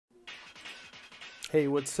Hey,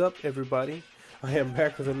 what's up everybody? I am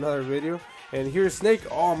back with another video, and here's Snake.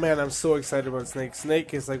 Oh man, I'm so excited about Snake.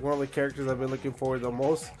 Snake is like one of the characters I've been looking forward the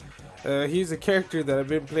most. He's a character that I've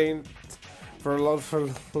been playing for a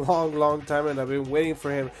long time, and I've been waiting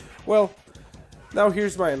for him. Well, now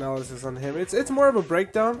here's my analysis on him. It's more of a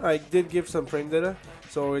breakdown. I did give some frame data,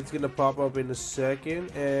 so it's gonna pop up in a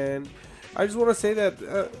second, and I just want to say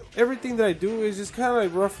that everything that I do is just kind of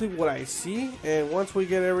like roughly what I see, and once we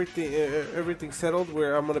get everything settled,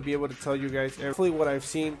 where I'm gonna be able to tell you guys roughly what I've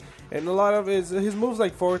seen. And a lot of his moves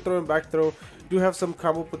like forward throw and back throw do have some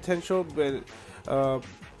combo potential, but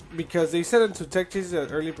because they set into tech chases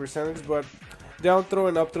at early percentage, but down throw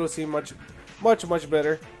and up throw seem much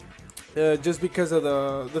better. Just because of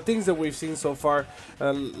the things that we've seen so far,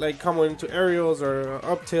 like coming into aerials or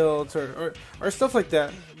up tilts or stuff like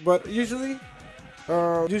that. But usually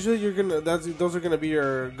you're gonna those are gonna be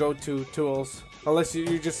your go-to tools, unless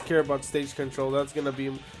you just care about stage control. That's gonna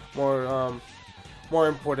be more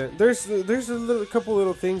important. There's a couple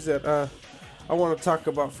little things that I want to talk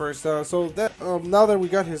about first. So that now that we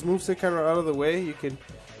got his moveset kind of out of the way,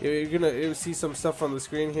 you're gonna see some stuff on the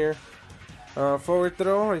screen here. Forward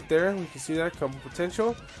throw right there, we can see that combo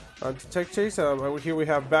potential. To tech chase, here we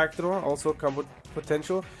have back throw, also combo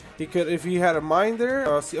potential. He could, if he had a mine there,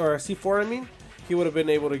 or a C4 I mean, he would have been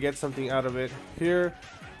able to get something out of it. Here,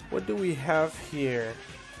 what do we have here?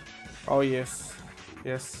 Oh yes,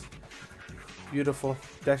 beautiful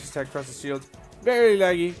dash attack across the shield. Very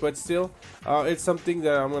laggy, but still, it's something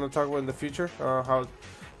that I'm going to talk about in the future. How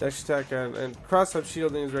dash attack and cross-up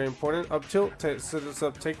shielding is very important. Up tilt sets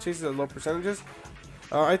up tech chases at low percentages.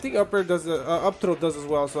 I think up throw does as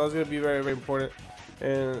well, so that's gonna be very important.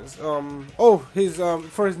 And for his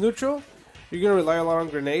neutral, you're gonna rely a lot on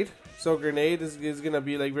grenade. So grenade is gonna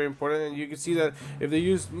be like very important, and you can see that if they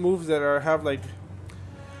use moves that have like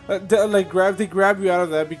they grab you out of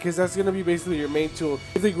that, because that's gonna be basically your main tool.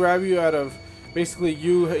 If they grab you out of basically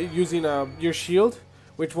you using your shield,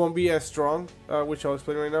 which won't be as strong, which I'll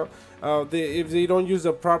explain right now. If they don't use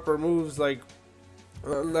the proper moves, like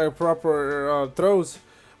proper throws,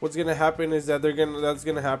 what's gonna happen is that they're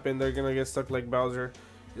gonna get stuck like Bowser.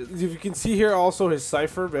 If you can see here, also his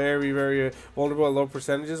Cypher very vulnerable at low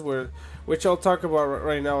percentages, which I'll talk about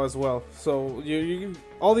right now as well. So you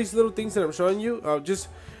all these little things that I'm showing you,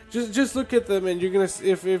 just look at them, and you're gonna,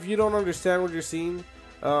 if you don't understand what you're seeing,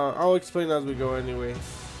 I'll explain as we go anyway.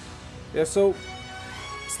 Yeah, so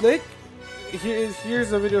Snake,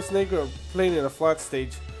 here's a video of Snake playing in a flat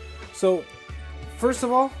stage. So first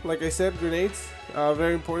of all, like I said, grenades,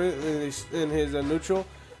 very important in his neutral.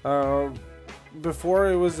 Before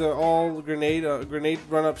it was all grenade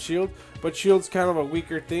run up shield, but shield's kind of a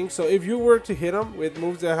weaker thing. So if you were to hit him with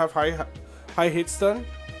moves that have high hit stun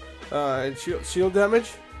and shield damage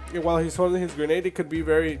while he's holding his grenade, it could be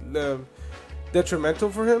very detrimental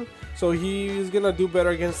for him. So he's gonna do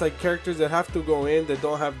better against like characters that have to go in, that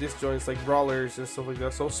don't have disjoints, like brawlers and stuff like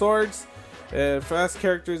that. So swords, fast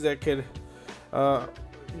characters that could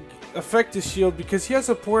affect his shield, because he has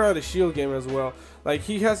to pour out a shield game as well. Like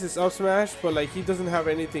he has his up smash, but like he doesn't have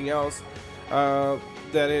anything else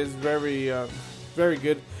that is very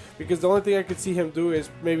good, because the only thing I could see him do is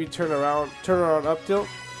maybe turn around up tilt,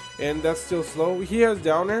 and that's still slow. He has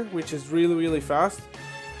downer, which is really fast,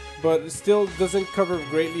 but it still doesn't cover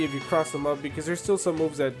greatly if you cross them up, because there's still some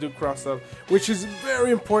moves that do cross up, which is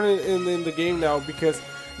very important in the game now, because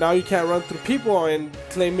now you can't run through people and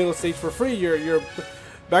claim middle stage for free. You're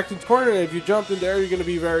back to the corner, and if you jump in there, you're going to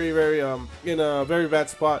be very in a very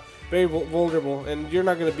bad spot, very vulnerable, and you're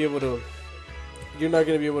not going to be able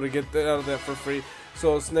to get out of that for free.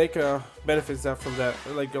 So Snake benefits from that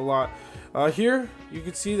like a lot. Here you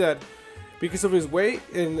can see that because of his weight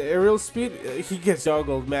and aerial speed, he gets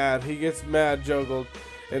juggled mad. He gets mad juggled,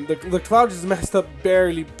 and the cloud is messed up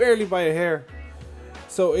barely by a hair.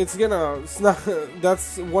 So it's not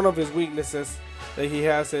that's one of his weaknesses that he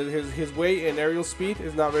has. His weight and aerial speed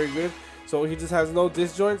is not very good. So he just has no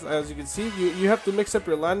disjoints. As you can see, you have to mix up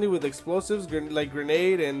your landing with explosives like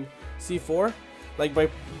grenade and C4.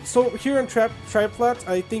 So here in triplats,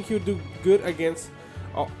 I think he would do good against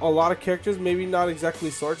a lot of characters, maybe not exactly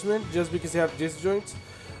swordsmen, just because they have disjoints.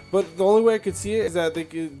 But the only way I could see it is that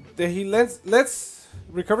he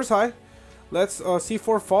recovers high, lets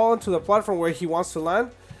C4 fall into the platform where he wants to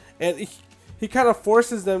land, and he kind of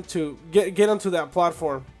forces them to get onto that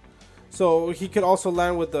platform, so he could also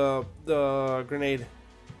land with the grenade.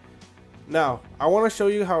 Now I want to show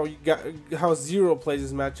you how Zero plays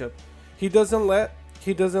this matchup. He doesn't let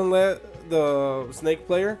the Snake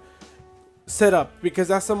player set up, because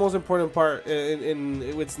that's the most important part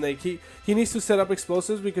with Snake. He needs to set up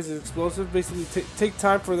explosives, because his explosives basically take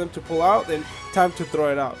time for them to pull out and time to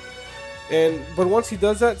throw it out. But once he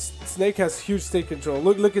does that, Snake has huge state control.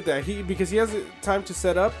 Look at that. Because he has time to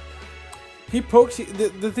set up. He pokes.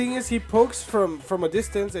 The thing is, he pokes from a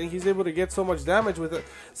distance, and he's able to get so much damage with it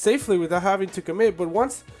safely without having to commit. But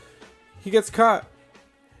once he gets caught,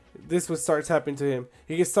 this what starts happening to him.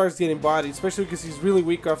 He starts getting bodied, especially because he's really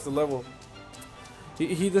weak off the level.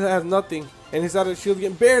 He has nothing, and he's out of shield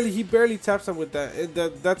again. He barely taps him with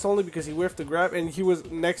that. That's only because he whiffed the grab, and he was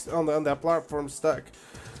next on that platform stuck.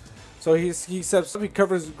 So he steps up, he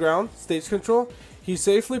covers ground, stage control. He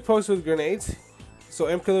safely pokes with grenades. So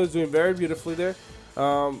MKiller is doing very beautifully there.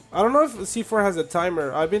 I don't know if C4 has a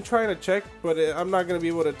timer. I've been trying to check, but I'm not going to be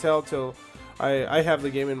able to tell till I have the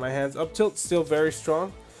game in my hands. Up tilt still very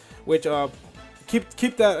strong, which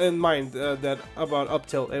keep that in mind, that about up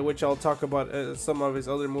tilt, and which I'll talk about some of his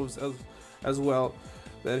other moves as well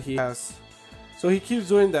that he has. So he keeps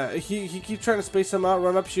doing that. He keeps trying to space him out,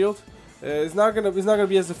 run up shield. It's not gonna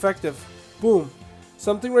be as effective. Boom.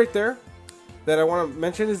 Something right there that I want to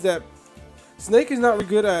mention is that Snake is not really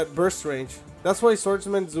good at burst range. That's why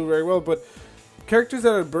swordsmen do very well. But characters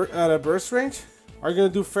that are at a burst range are gonna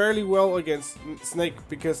do fairly well against Snake,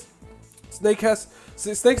 because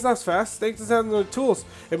Snake's not fast. Snake doesn't have no tools,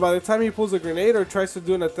 and by the time he pulls a grenade or tries to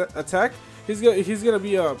do an attack, he's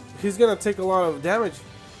gonna take a lot of damage.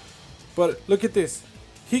 But look at this.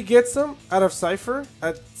 He gets them out of Cypher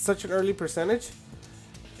at such an early percentage,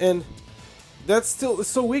 and that's still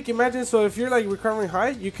so weak. Imagine, so if you're like recovering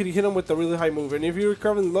high, you could hit him with a really high move, and if you're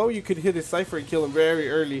recovering low, you could hit his Cypher and kill him very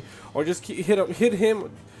early, or just hit him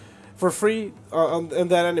for free in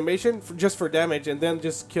that animation just for damage, and then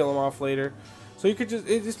just kill him off later. So you could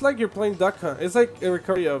it's like you're playing Duck Hunt. It's like a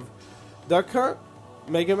recovery of Duck Hunt,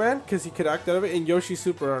 Mega Man, because he could act out of it, and Yoshi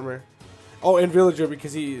Super Armor. Oh, and Villager,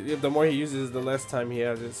 because the more he uses, the less time he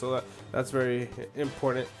has it. So that's very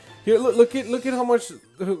important. Here, look at how much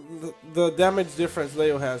the damage difference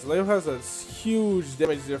Leo has. Leo has a huge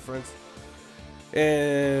damage difference,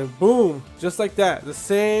 and boom, just like that, the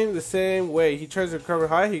same way. He tries to recover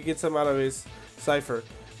high, he gets him out of his Cypher.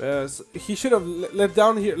 So he should have let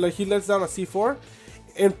down here, like he lets down a C4,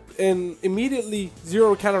 and immediately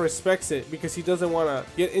Zero kind of respects it, because he doesn't want to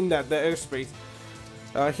get in that airspace.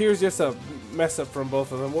 Here's just a mess up from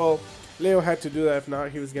both of them. Well, Leo had to do that, if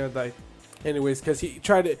not he was gonna die anyways, because he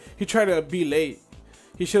tried to be late.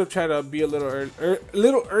 He should have tried to be a little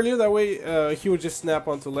earlier. That way he would just snap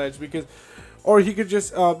onto ledge, or he could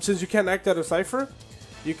just since you can't act out of Cypher,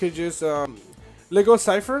 you could just let go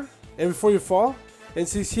Cypher, and before you fall, and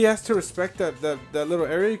since he has to respect that little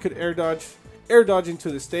area, you could air dodge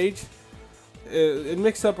into the stage. It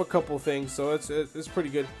mixed up a couple things, so it's pretty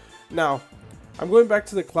good. Now I'm going back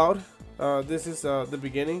to the Cloud. This is the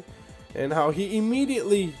beginning, and how he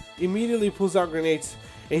immediately pulls out grenades,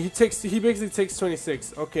 and he basically takes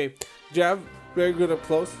 26. Okay, jab, very good up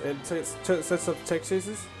close, and sets up tech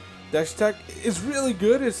chases. Dash attack is really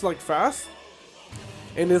good. It's like fast,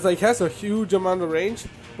 and it's like has a huge amount of range,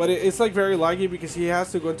 but it's like very laggy because he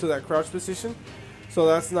has to go into that crouch position. So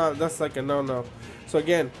that's like a no. So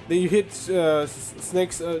again, then you hit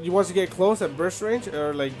Snake's. Once you get close at burst range,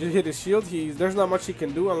 or like you hit his shield, there's not much he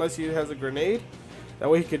can do unless he has a grenade. That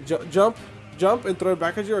way he could jump and throw it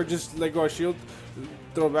back at you, or just let go of shield,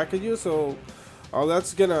 throw it back at you. So,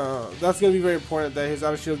 that's gonna be very important, that his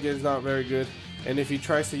out of shield game is not very good. And if he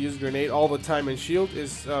tries to use grenade all the time in shield,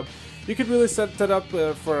 you could really set that up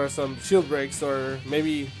for some shield breaks, or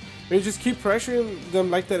maybe just keep pressuring them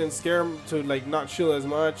like that and scare them to like not shield as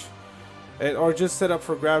much. Or just set up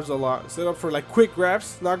for grabs a lot. Set up for like quick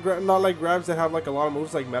grabs, not like grabs that have like a lot of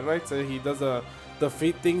moves like Metaknight. So he does the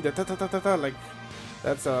feet thing, like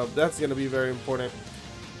that's gonna be very important.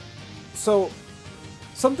 So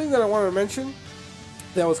something that I want to mention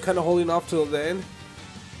that I was kind of holding off till the end.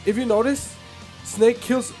 If you notice, Snake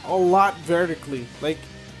kills a lot vertically. Like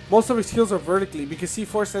most of his kills are vertically, because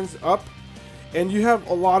C4 sends up, and you have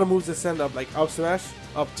a lot of moves that send up, like up smash,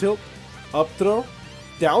 up tilt, up throw,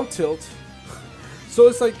 down tilt. So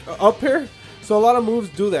it's like up air. So a lot of moves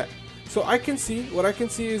do that. So what I can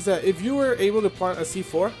see is that if you were able to plant a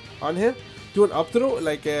C4 on him, do an up throw,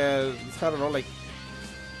 like I don't know, like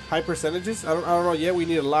high percentages. I don't know yet. We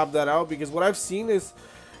need to lab that out, because what I've seen is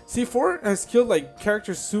C4 has killed like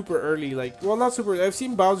characters super early. Like, well, not super. I've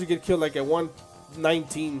seen Bowser get killed like at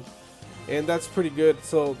 119, and that's pretty good.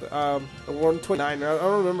 So 129. I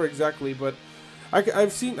don't remember exactly, but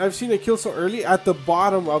I've seen it kill so early at the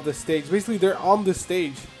bottom of the stage. Basically, they're on the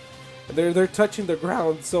stage, they're touching the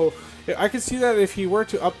ground. So I can see that if he were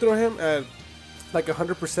to up throw him at like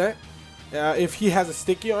 100%. If he has a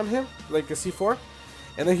sticky on him, like a C4,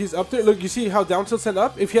 and then he's up there. Look, you see how down tilt sent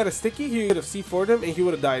up? If he had a sticky, he would have C4'd him and he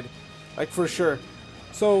would have died, like for sure.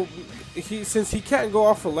 So since he can't go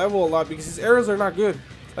off a level a lot because his arrows are not good.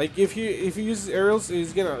 Like if he uses arrows,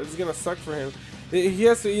 it's gonna suck for him. He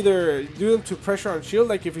has to either do them to pressure on shield,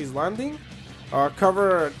 like if he's landing,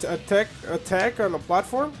 cover attack on a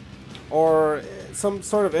platform, or some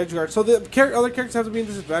sort of edge guard. So the other characters have to be in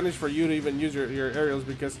disadvantage for you to even use your aerials,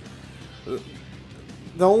 because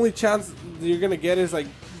the only chance you're gonna get is like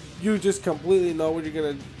you just completely know what you're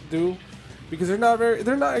gonna do, because they're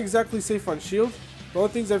not exactly safe on shield. The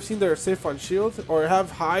only things I've seen that are safe on shield or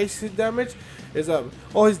have high hit damage is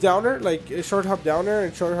his downer, like a short hop downer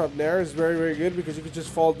and short hop nair is very, very good, because you could just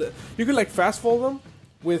fall. You could like fast fall them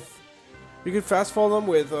with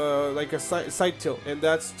like a side tilt, and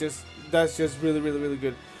that's just really, really, really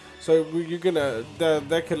good. So you're gonna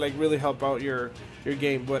that could like really help out your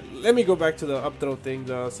game. But let me go back to the up throw thing,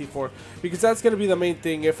 the C4, because that's gonna be the main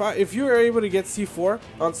thing. If you are able to get C4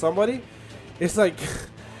 on somebody, it's like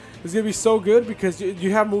it's gonna be so good, because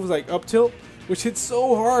you have moves like up tilt, which hits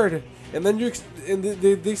so hard, and then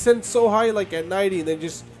they send so high, like at 90, and then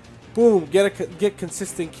just boom, get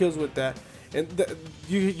consistent kills with that. And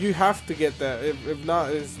you have to get that. If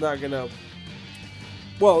not, it's not gonna.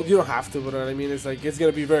 Well, you don't have to, but what I mean is like it's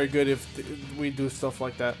gonna be very good if we do stuff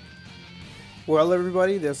like that. Well,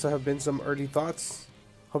 everybody, this have been some early thoughts.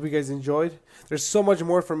 Hope you guys enjoyed. There's so much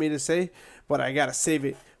more for me to say, but I gotta save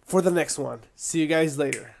it for the next one. See you guys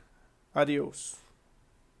later. Adios.